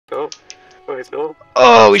No. Wait, no.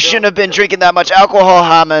 Oh, we shouldn't have been drinking that much alcohol,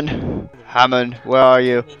 Hammond. Hammond, where are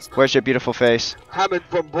you? Where's your beautiful face? Hammond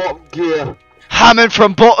from Bottom Gear. Hammond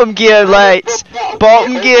from Bottom Gear, lights.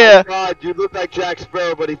 Bottom Gear. Oh my God, you look like Jack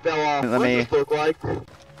Sparrow, but he fell off. Let What me- does this look like?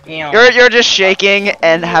 You're just shaking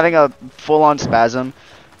and having a full-on spasm.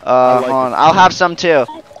 like Hold on. it. I'll have some too.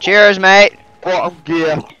 Cheers, mate. Bottom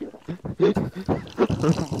Gear.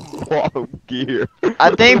 Bottom Gear.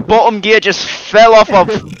 I think Bottom Gear just fell off a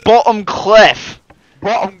bottom cliff.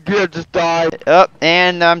 Bottom Gear just died. Oh,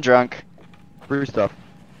 and I'm drunk. Free stuff.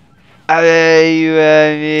 So,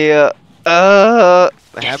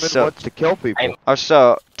 Hammond wants to kill people.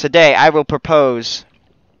 so today I will propose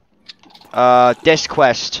this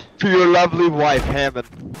quest. To your lovely wife, Hammond.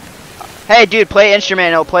 Hey dude, play instrument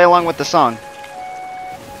and it'll play along with the song.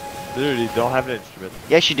 Dude, you don't have an instrument.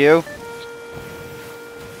 Yes you do.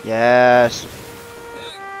 Yes.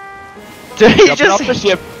 Did he Jumping off the just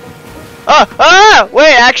ship.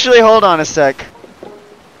 wait, actually hold on a sec.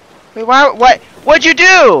 Wait, what'd you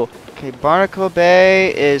do? Okay, Barnacle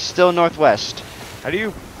Bay is still northwest. How do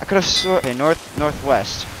you... I could have swore. Okay,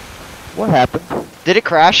 northwest. What happened? Did it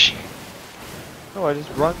crash? No, I just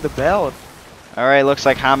rung the bell and... Alright, looks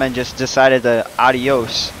like Hammond just decided to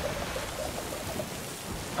adios.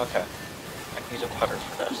 Okay. I can use a putter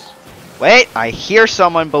for this. Wait, I hear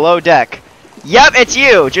someone below deck. Yep, it's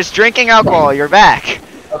you, just drinking alcohol, you're back.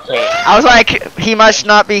 Okay. I was like, he must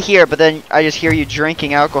not be here, but then I just hear you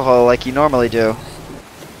drinking alcohol like you normally do.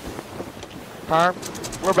 Harm,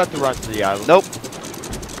 we're about to run to the island. Nope.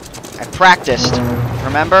 I practiced.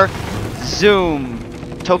 Remember? Zoom.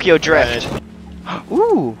 Tokyo Drift.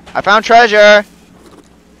 Ooh, I found treasure.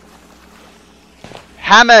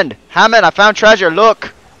 Hammond, I found treasure.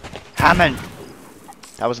 Look. Hammond.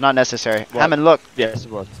 That was not necessary. What? Hammond, look. Yes,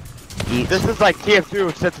 it was. Eat. This is like TF2,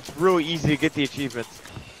 except it's really easy to get the achievements.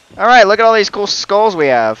 Alright, look at all these cool skulls we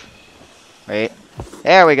have. Wait.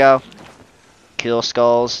 There we go. Cool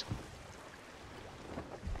skulls.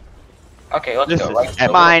 Okay, let's This go. is Right?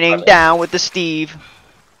 epic. Mining down with the Steve.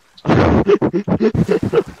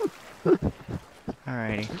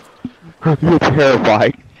 Alrighty. You're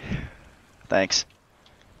terrifying. Thanks.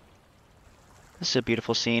 This is a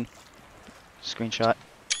beautiful scene. Screenshot.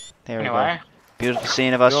 There we go. Anyway. Beautiful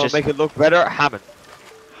scene of us You wanna just make it look better? Hammond.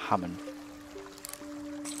 humming.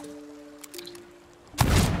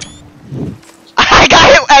 I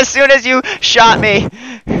got it as soon as you shot me.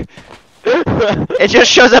 It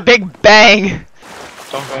just shows a big bang.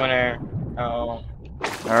 Don't go in there. No.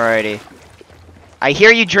 Alrighty. I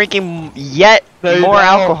hear you drinking yet There you more go.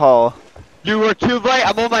 alcohol. You were too late.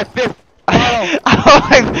 I'm on my 5th. Oh,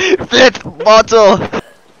 my 5th bottle.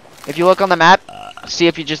 If you look on the map, see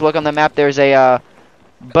if you just look on the map, there's a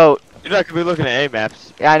boat. You're not gonna be looking at A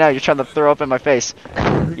maps. Yeah, I know, you're trying to throw up in my face.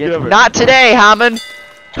 Get over it. Not today, Hammond.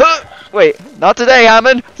 Wait, not today,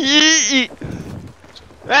 Hammond.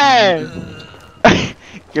 Hey!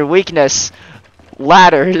 Your weakness.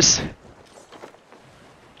 Ladders.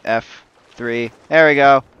 F3. There we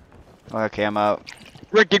go. Okay, I'm out.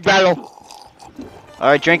 Drinking battle.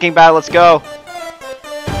 Alright, drinking battle, let's go.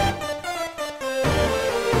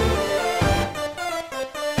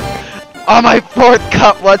 On my 4th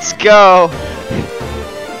cup, let's go.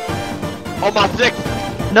 On my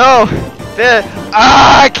 6th. No.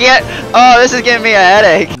 I can't. Oh, this is giving me a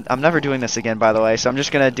headache. I'm never doing this again, by the way, so I'm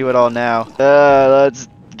just gonna do it all now. Let's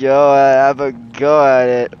go. Have a go at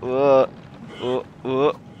it. Whoa. Whoa.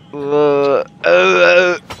 Whoa. Whoa.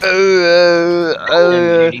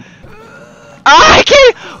 I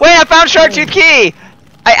can't. Wait, I found Shark Tooth Key.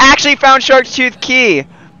 I actually found Shark Tooth Key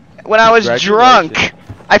when I was drunk.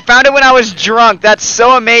 I found it when I was drunk. That's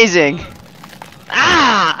so amazing.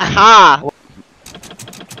 Ah!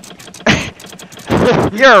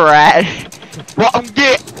 You're a rat. Bottom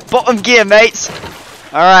gear, mates.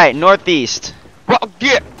 Alright, northeast.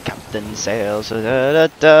 Captain sails.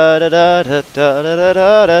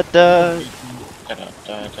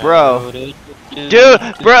 Bro. Dude,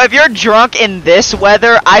 bro, if you're drunk in this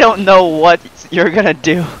weather, I don't know what you're gonna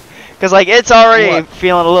do. Cause like, it's already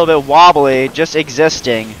feeling a little bit wobbly, just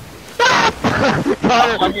existing.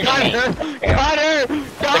 Cutter!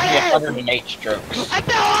 108 strokes.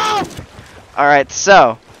 Alright,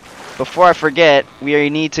 so, before I forget, we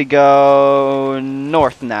need to go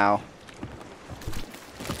north now.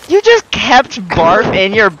 You just kept barf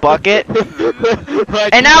in your bucket,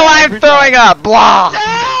 and now I'm throwing up. Blah.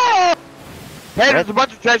 Hey, there's a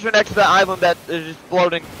bunch of treasure next to the island that is just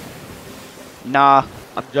floating. Nah.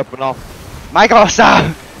 I'm jumping off. Michael, stop!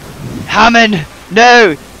 Hammond!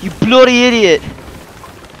 No! You bloody idiot! I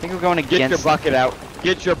think we're going Get your against... bucket out.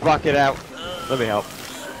 Get your bucket out. Let me help.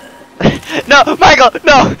 No, Michael,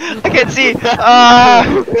 no! I can't see.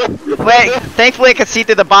 Wait, thankfully I can see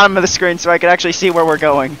through the bottom of the screen so I can actually see where we're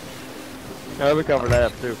going. Yeah, we covered that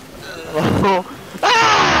up too.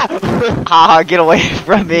 Haha, get away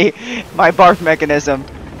from me. My barf mechanism.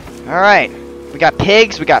 Alright. We got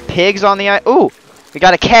pigs on the eye. Ooh! We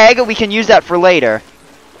got a keg, we can use that for later.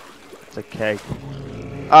 It's a keg.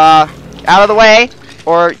 Out of the way,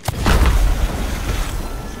 or...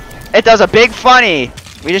 It does a big funny!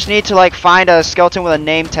 We just need to, like, find a skeleton with a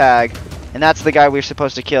name tag. And that's the guy we're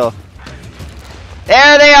supposed to kill.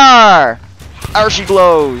 There they are! There she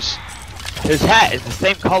glows. His hat is the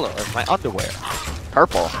same color as my underwear.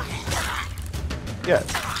 Purple. Yeah.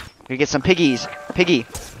 We get some piggies. Piggy.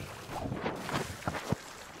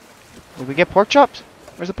 Did we get pork chops?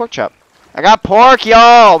 Where's the pork chop? I got pork,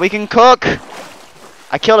 y'all! We can cook!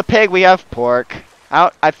 I killed a pig, we have pork.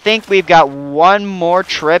 I think we've got one more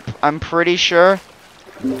trip, I'm pretty sure.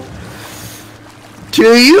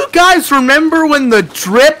 Do you guys remember when the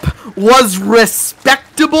drip was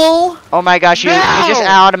respectable? Oh my gosh, you just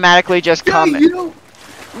automatically just come. Do you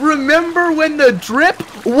remember when the drip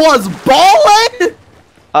was ballin'?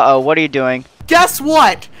 Uh-oh, what are you doing? Guess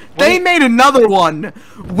what? They made another one.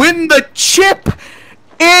 When the chip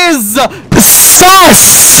is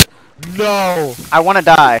sus! No. I want to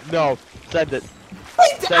die. No. Send it.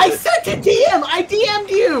 I sent a DM! I DM'd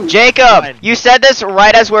you! Jacob, you said this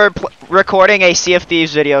right as we're recording a Sea of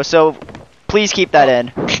Thieves video, so please keep that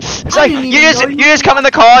in. It's like, you just come in the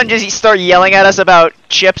call and just start yelling at us about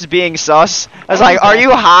chips being sus. I was like, are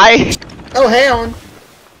you high? Oh, hang on.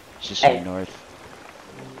 Let's just go north.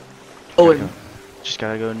 Oh, and Just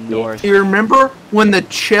gotta go north. you remember when the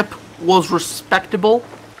chip was respectable?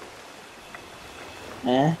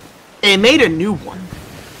 They made a new one.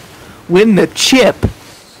 When the chip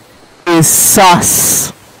is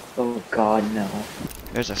sus. Oh god, no.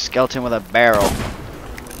 There's a skeleton with a barrel.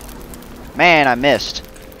 Man, I missed.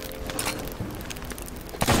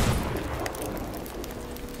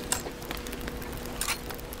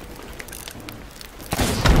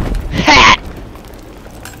 Ha!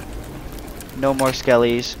 No more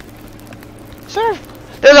skellies. Sir,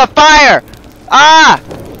 there's a fire! Ah!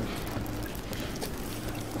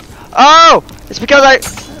 Oh! It's because I...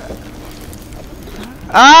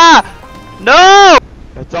 Ah! No!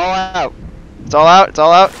 It's all out. It's all out. It's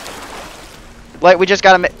all out. Like, we just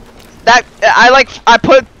gotta make that. I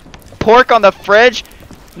put pork on the fridge.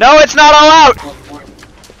 No, it's not all out.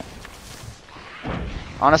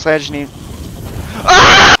 Honestly, I just need.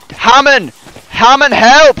 Ah! Hammond! Hammond,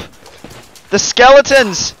 help! The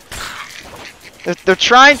skeletons. They're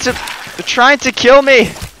trying to kill me.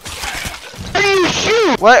 How do you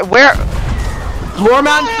shoot? What? Where? Lure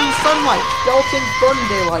out into the sunlight. Skeletons burn in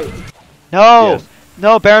daylight. No. Yes.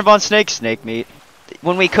 No, Baron Von Snake meat.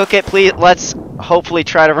 When we cook it, please, let's hopefully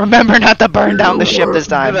try to remember not to burn down the ship this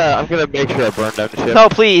time. I'm gonna make sure I burn down the ship. No,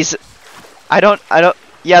 please. I don't,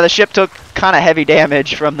 yeah, the ship took kind of heavy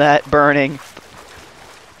damage from that burning.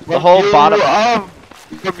 The whole bottom.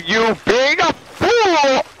 From you being a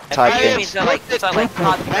fool! Type I thing. It's not like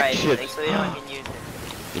copyright, perfection. so you don't can use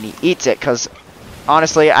it. And he eats it, because,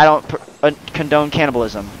 honestly, I don't condone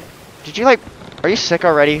cannibalism. Did you, like, are you sick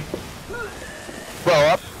already? Blow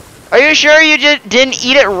up. Are you sure you didn't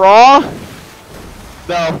eat it raw?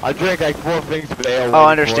 No, I drank like 4 things of ale. Oh,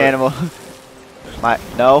 understandable.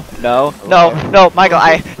 No, Michael,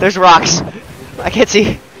 there's rocks. I can't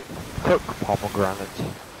see. Cook pomegranates.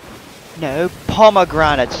 No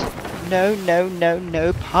pomegranates. No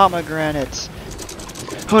pomegranates.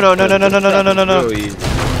 Oh no. Really easy.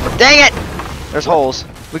 Dang it! There's holes.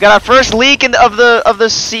 We got our first leak of the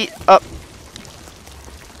sea.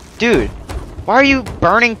 Dude, why are you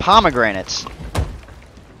burning pomegranates?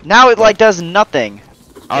 Now it like does nothing.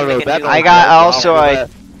 I don't know that. I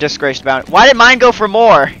disgraced bounty. Why did mine go for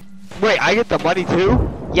more? Wait, I get the money too?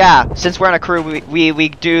 Yeah, since we're in a crew, we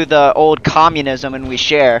do the old communism and we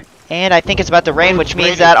share. And I think it's about to rain, which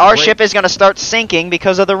means that our ship is gonna start sinking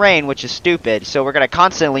because of the rain, which is stupid. So we're gonna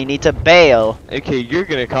constantly need to bail. Okay, you're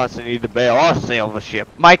gonna constantly need to bail. I'll sail the ship.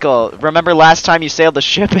 Michael, remember last time you sailed the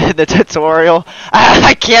ship in the tutorial?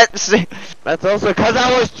 I can't see. That's also because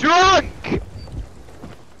I was drunk!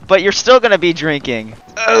 But you're still gonna be drinking.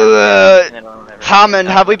 Hammond, Hammond,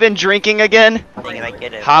 have we been drinking again? I think I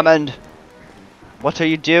get it. Hammond, what are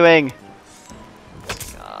you doing?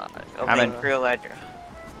 Opening Hammond. crew ledger.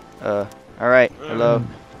 Alright, hello.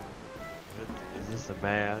 Is this a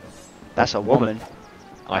man? That's a woman.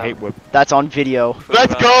 I hate women. That's on video.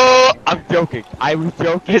 Let's go! I'm joking. I was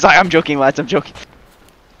joking. He's like, I'm joking, lads, I'm joking.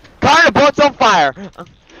 Car, the boat's on fire!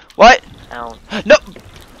 What? Ow. No!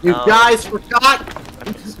 You Oh. guys forgot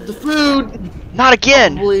The food. Not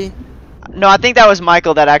again! Probably. No, I think that was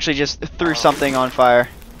Michael that actually just threw something on fire.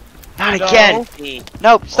 Not again! See.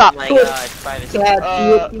 Nope, stop! Oh my god, privacy.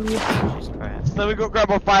 Jesus Christ. Let me go grab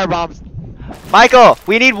more fire bombs. Michael,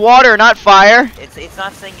 we need water, not fire! It's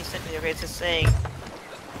not saying you sent me the it's just saying.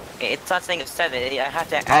 It's not saying it's 7. I have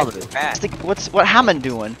to Probably. act back. What Hammond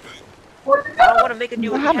doing? I don't want to make a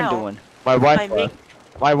new What account. Hammond doing? My I wife make- left.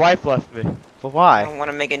 My wife left me. But I why? don't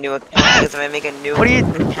want to make a new account because if I make a new What are you-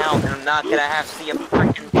 account, I'm not gonna have to see a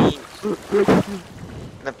freaking thing.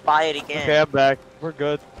 I'm gonna buy it again. Okay, I'm back. We're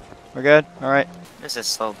good. We're good? Alright. This is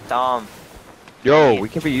so dumb. Yo, we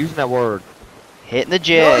can be using that word. Hitting the No,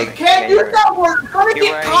 jig. you can't use that word. It's gonna You're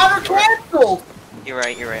get right. Connor canceled. You're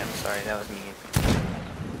right. I'm sorry. That was me.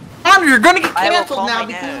 Connor, you're gonna get I will canceled call now my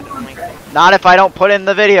because dad. Oh my god. Not if I don't put in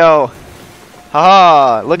the video.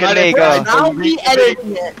 Haha, look at Not me if- go. I'll be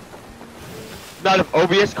editing it. Not if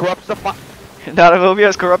OBS corrupts the file. Not if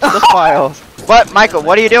OBS corrupted the files. What, Michael,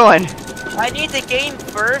 what are you doing? I need the game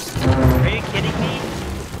first. Are you kidding me?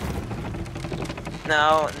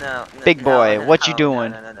 No. Big boy, no, what you no,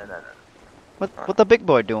 doing? No. What the big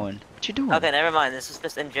boy doing? What you doing? Okay, never mind. This is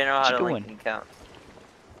just in general What how you to link doing? accounts.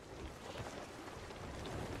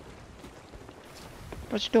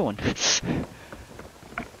 What you doing?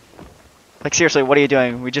 Like seriously, what are you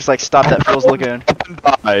doing? We just like stopped at Phil's Lagoon.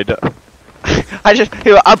 Died. I just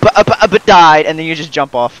died, and then you just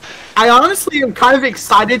jump off. I honestly am kind of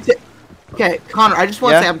excited to. Okay, Connor, I just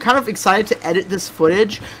want to Yeah? say I'm kind of excited to edit this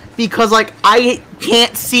footage because like I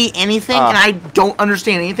can't see anything and I don't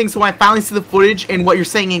understand anything. So when I finally see the footage and what you're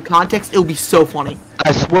saying in context, it'll be so funny.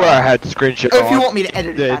 I swear I had screenshot If you on. want me to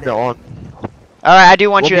edit it, Yeah, that no, is. on. All right, I do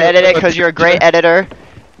want We'll you to be- edit it because you're a great editor,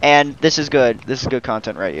 and this is good. This is good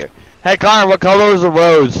content right here. Hey Connor, what color is a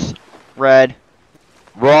rose? Red.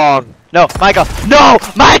 Wrong. No, Michael. No,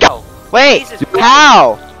 Michael. Wait. Jesus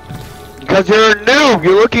How? Because you're a noob.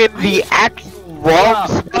 You're looking at the actual wrong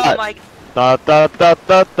Oh spot. my. Da da da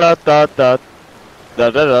da da da da da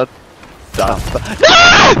da da.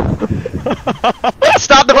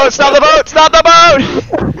 Stop the boat! Stop the boat! Stop the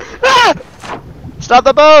boat! Stop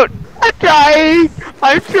the boat! I'm trying.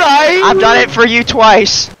 I'm trying. I've done it for you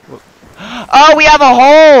twice. Oh, we have a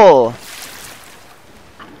hole!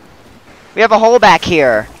 We have a hole back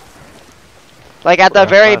here. Like at the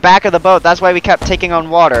very back of the boat. That's why we kept taking on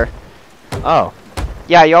water. Oh,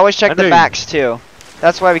 Yeah, you always check I the knew you- backs too.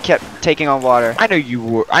 That's why we kept taking on water. I knew you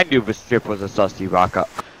were. I knew this strip was a sussy rock up.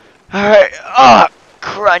 Alright. Oh,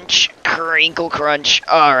 crunch. Crinkle crunch.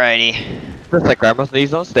 Alrighty. Just like grandma's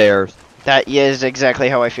knees on stairs. That is exactly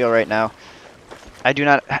how I feel right now. I do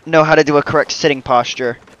not know how to do a correct sitting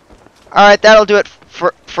posture. Alright, that'll do it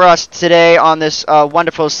for us today on this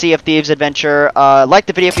wonderful Sea of Thieves adventure. Like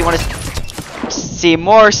the video if you want to see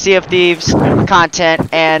more Sea of Thieves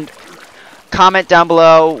content, and comment down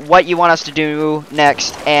below what you want us to do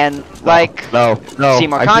next, and like, No. see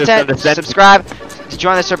more I just content, understand- subscribe,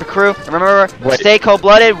 join the Serpent crew, and remember, Wait. stay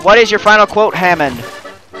cold-blooded. What is your final quote, Hammond?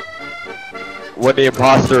 When the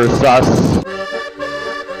imposter is sus.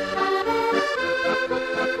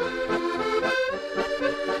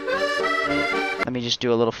 Let me just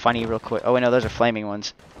do a little funny real quick. Oh wait, no, those are flaming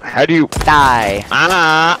ones. How do you? Die.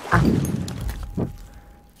 Ah.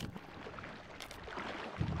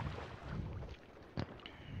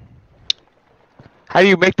 How do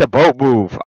you make the boat move?